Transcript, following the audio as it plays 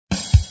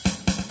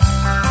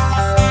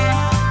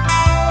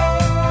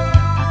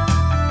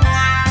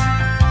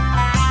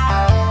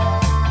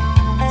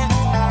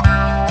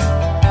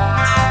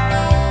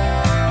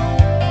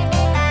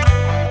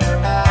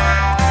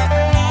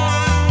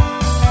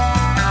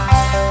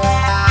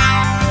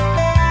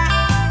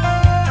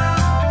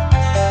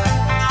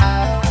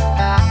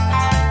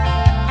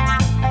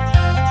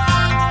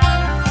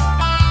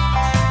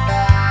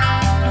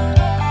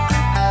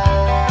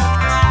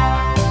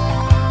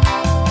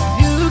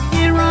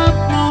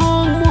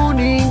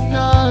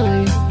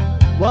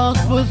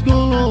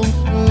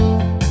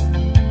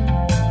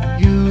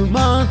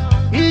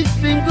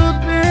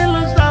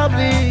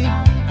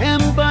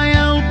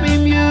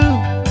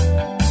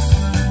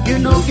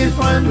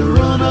trying to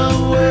run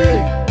away.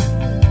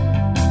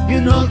 You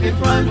know can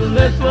trying to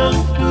let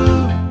long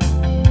through.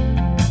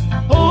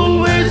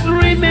 Always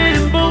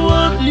remember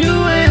what you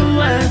have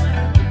left.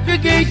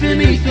 Education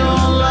is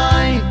your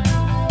life.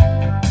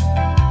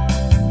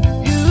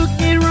 You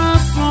get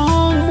up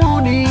from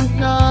morning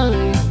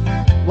time,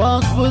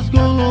 walk was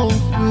go long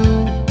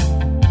through.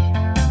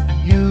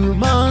 You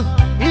must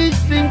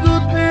listen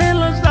good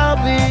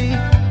philosophy,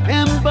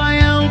 and by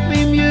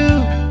helping you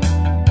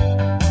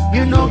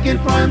know can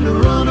try to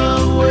run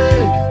away.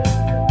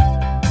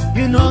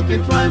 You know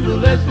can try to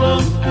let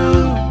long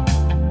through.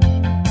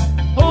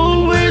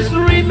 Always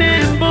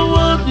remember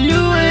what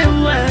you have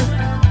left.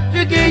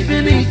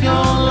 Education is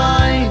your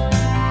life.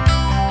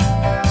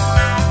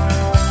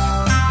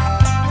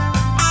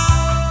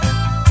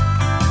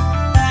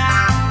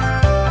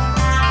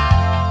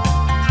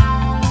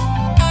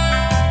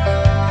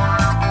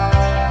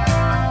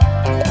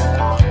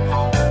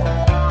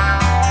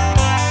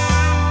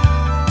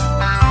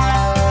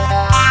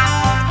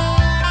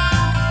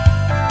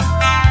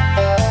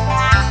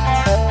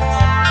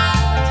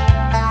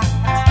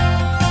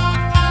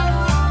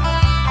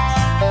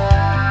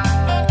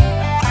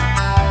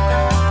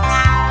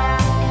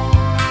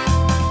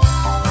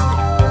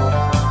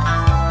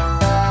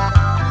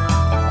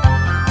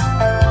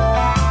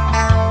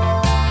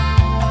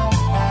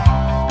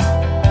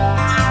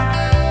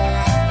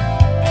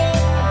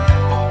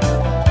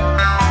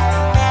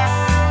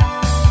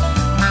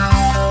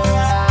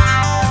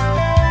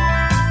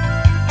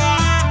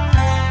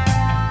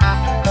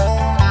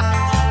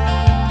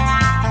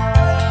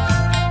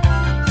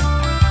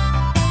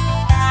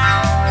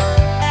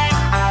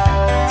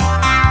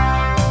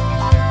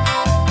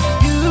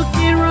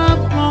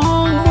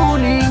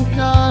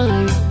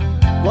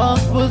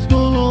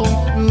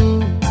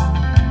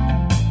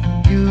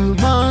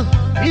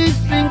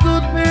 Listen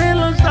good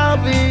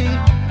philosophy,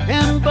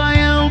 and by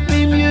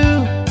helping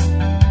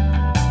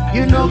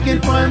you know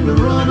can try to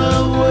run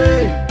away.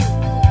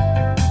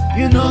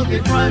 You know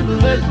can try to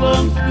let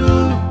long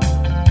through.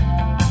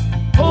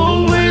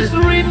 Always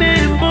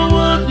remember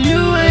what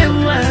you have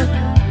left.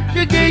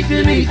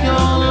 Education is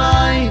your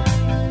life.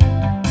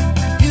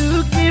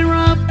 You get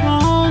up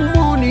from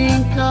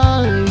morning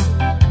time,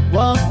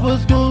 walk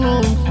was go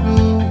long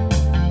through.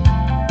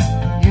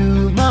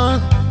 You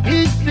must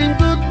listen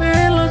good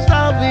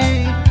philosophy,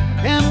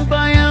 and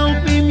by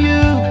helping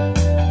you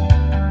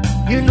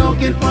know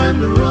can try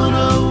to run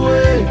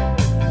away.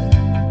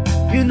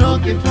 You know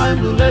can try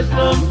to let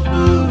long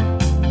through.